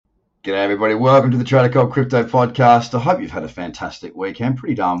G'day everybody, welcome to the Trader Cobb Crypto Podcast. I hope you've had a fantastic weekend.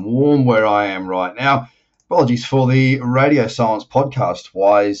 Pretty darn warm where I am right now. Apologies for the radio silence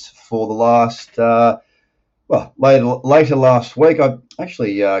podcast-wise for the last, later last week. I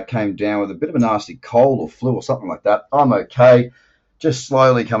actually came down with a bit of a nasty cold or flu or something like that. I'm okay, just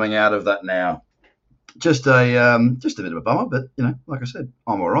slowly coming out of that now. Just a bit of a bummer, but like I said,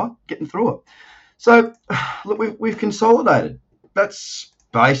 I'm all right, getting through it. So, look, we've consolidated. That's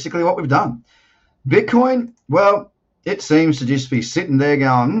basically what we've done. Bitcoin, well, it seems to just be sitting there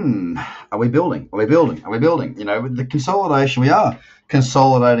going, are we building? Are we building? Are we building? With the consolidation, we are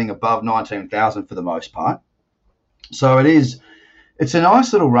consolidating above 19,000 for the most part. So it's a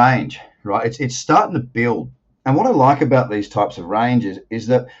nice little range, right? It's starting to build. And what I like about these types of ranges is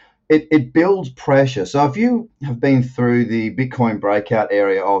that it builds pressure. So if you have been through the Bitcoin breakout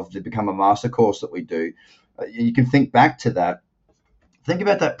area of the Become a Master course that we do, you can think back to that. Think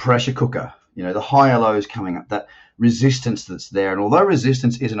about that pressure cooker, the higher lows coming up, that resistance that's there. And although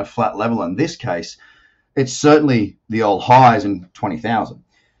resistance isn't a flat level in this case, it's certainly the old highs in 20,000.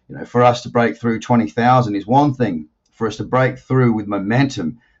 For us to break through 20,000 is one thing. For us to break through with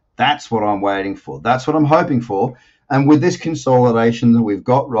momentum, that's what I'm waiting for. That's what I'm hoping for. And with this consolidation that we've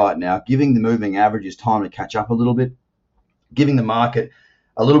got right now, giving the moving averages time to catch up a little bit, giving the market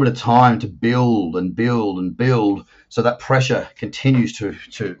a little bit of time to build and build and build so that pressure continues to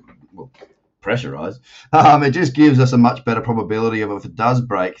pressurize. It just gives us a much better probability of, if it does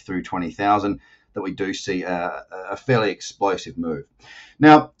break through 20,000, that we do see a fairly explosive move.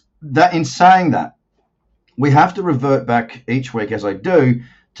 Now, in saying that, we have to revert back each week, as I do,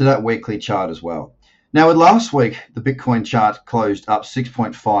 to that weekly chart as well. Now, with last week, the Bitcoin chart closed up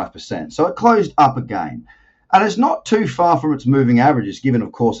 6.5%. So it closed up again. And it's not too far from its moving averages, given,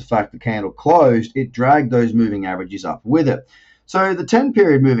 of course, the fact the candle closed, it dragged those moving averages up with it. So the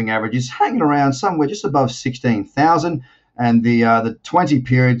 10-period moving average is hanging around somewhere just above 16,000, and the 20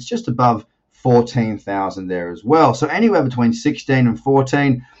 periods just above 14,000 there as well. So anywhere between 16 and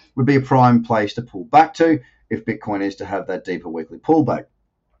 14 would be a prime place to pull back to if Bitcoin is to have that deeper weekly pullback,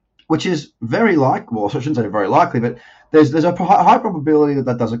 which is very likely. Well, I shouldn't say very likely, but there's a high probability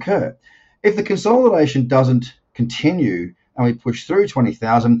that does occur. If the consolidation doesn't continue and we push through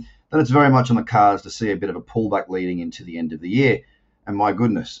 20,000, then it's very much on the cards to see a bit of a pullback leading into the end of the year. And my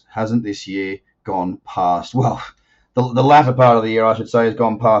goodness, hasn't this year gone past? Well, the latter part of the year, I should say, has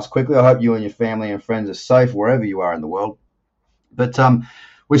gone past quickly. I hope you and your family and friends are safe wherever you are in the world. But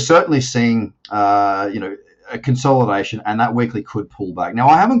we're certainly seeing, a consolidation, and that weekly could pull back. Now,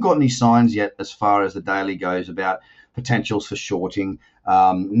 I haven't got any signs yet as far as the daily goes about potentials for shorting.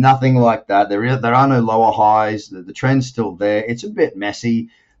 Nothing like that. There are no lower highs. The trend's still there. It's a bit messy.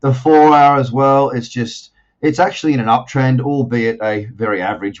 The 4 hour as well, it's actually in an uptrend, albeit a very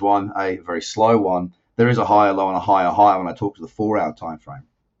average one, a very slow one. There is a higher low and a higher high when I talk to the 4 hour time frame.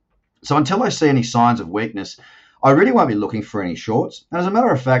 So until I see any signs of weakness, I really won't be looking for any shorts. And as a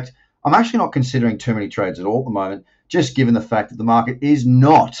matter of fact, I'm actually not considering too many trades at all at the moment, just given the fact that the market is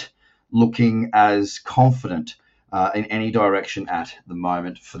not looking as confident in any direction at the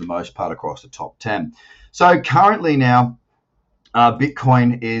moment, for the most part, across the top 10. So currently now,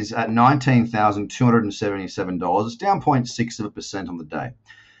 Bitcoin is at $19,277. It's down 0.6% on the day.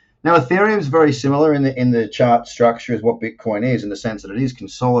 Now, Ethereum is very similar in the chart structure as what Bitcoin is, in the sense that it is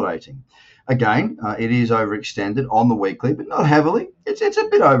consolidating. Again, it is overextended on the weekly, but not heavily. It's a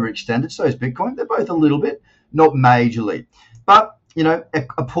bit overextended. So is Bitcoin. They're both a little bit, not majorly. But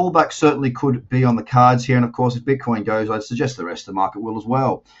a pullback certainly could be on the cards here. And of course, if Bitcoin goes, I'd suggest the rest of the market will as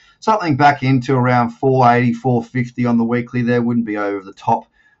well. Something back into around 480, 450 on the weekly there wouldn't be over the top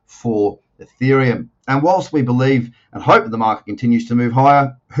for Ethereum. And whilst we believe and hope that the market continues to move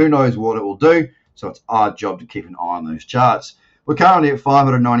higher, who knows what it will do. So it's our job to keep an eye on those charts. We're currently at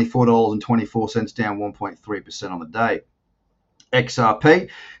 $594.24, down 1.3% on the day.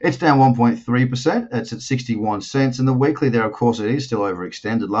 XRP, it's down 1.3%. It's at 61 cents. And the weekly there, of course, it is still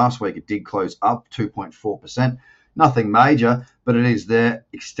overextended. Last week, it did close up 2.4%. Nothing major, but it is there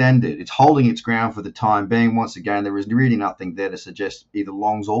extended. It's holding its ground for the time being. Once again, there is really nothing there to suggest either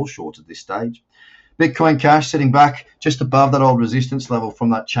longs or shorts at this stage. Bitcoin Cash sitting back just above that old resistance level from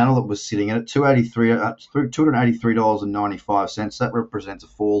that channel that was sitting at $283.95. That represents a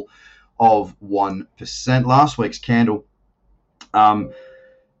fall of 1%. Last week's candle,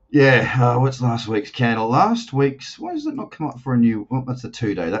 what's last week's candle? Why does it not come up for a new? Well, that's the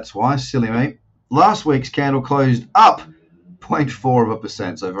 2-day. That's why, silly me. Last week's candle closed up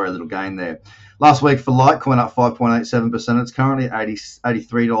 0.4%, so very little gain there. Last week for Litecoin up 5.87%. It's currently at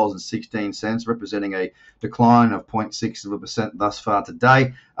 $83.16, representing a decline of 0.6% thus far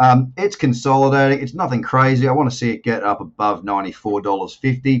today. It's consolidating. It's nothing crazy. I want to see it get up above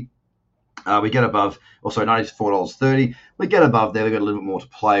 $94.50. We get above, $94.30. We get above there. We've got a little bit more to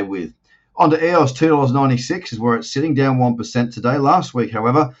play with. On to EOS, $2.96 is where it's sitting, down 1% today. Last week,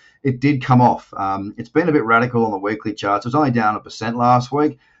 however, it did come off. It's been a bit radical on the weekly charts. It was only down 1% last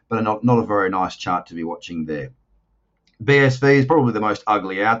week, but not a very nice chart to be watching there. BSV is probably the most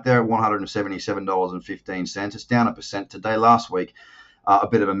ugly out there at $177.15. It's down 1% today. Last week, a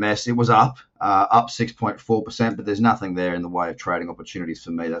bit of a mess. It was up 6.4%, but there's nothing there in the way of trading opportunities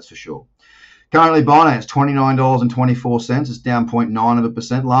for me, that's for sure. Currently, Binance, $29.24. It's down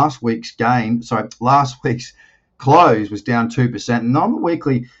 0.9%. Last week's close was down 2%. And on the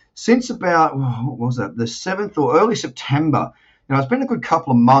weekly, since about, the 7th or early September, it's been a good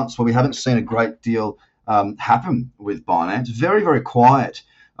couple of months where we haven't seen a great deal happen with Binance. Very, very quiet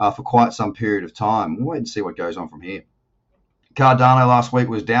for quite some period of time. We'll wait and see what goes on from here. Cardano last week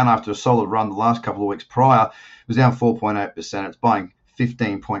was down after a solid run the last couple of weeks prior. It was down 4.8%. It's buying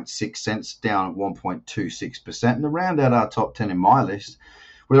 15.6 cents, down 1.26%. And to round out our top 10 in my list,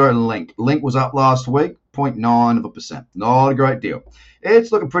 we got Link. Link was up last week, 0.9%. Not a great deal.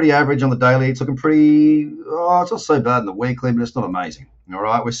 It's looking pretty average on the daily. It's looking pretty, it's not so bad in the weekly, but it's not amazing. All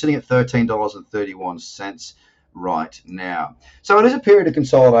right, we're sitting at $13.31 right now. So it is a period of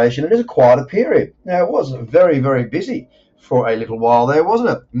consolidation. It is a quieter period. Now, it was very, very busy for a little while there, wasn't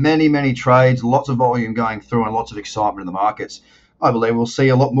it? Many, many trades, lots of volume going through and lots of excitement in the markets. I believe we'll see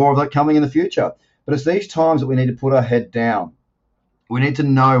a lot more of that coming in the future. But it's these times that we need to put our head down. We need to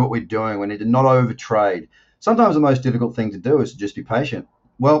know what we're doing. We need to not overtrade. Sometimes the most difficult thing to do is to just be patient.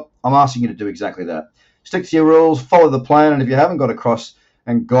 Well, I'm asking you to do exactly that. Stick to your rules, follow the plan, and if you haven't got across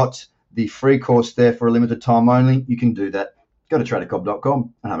and got the free course there for a limited time only, you can do that. Go to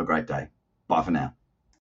tradercobb.com and have a great day. Bye for now.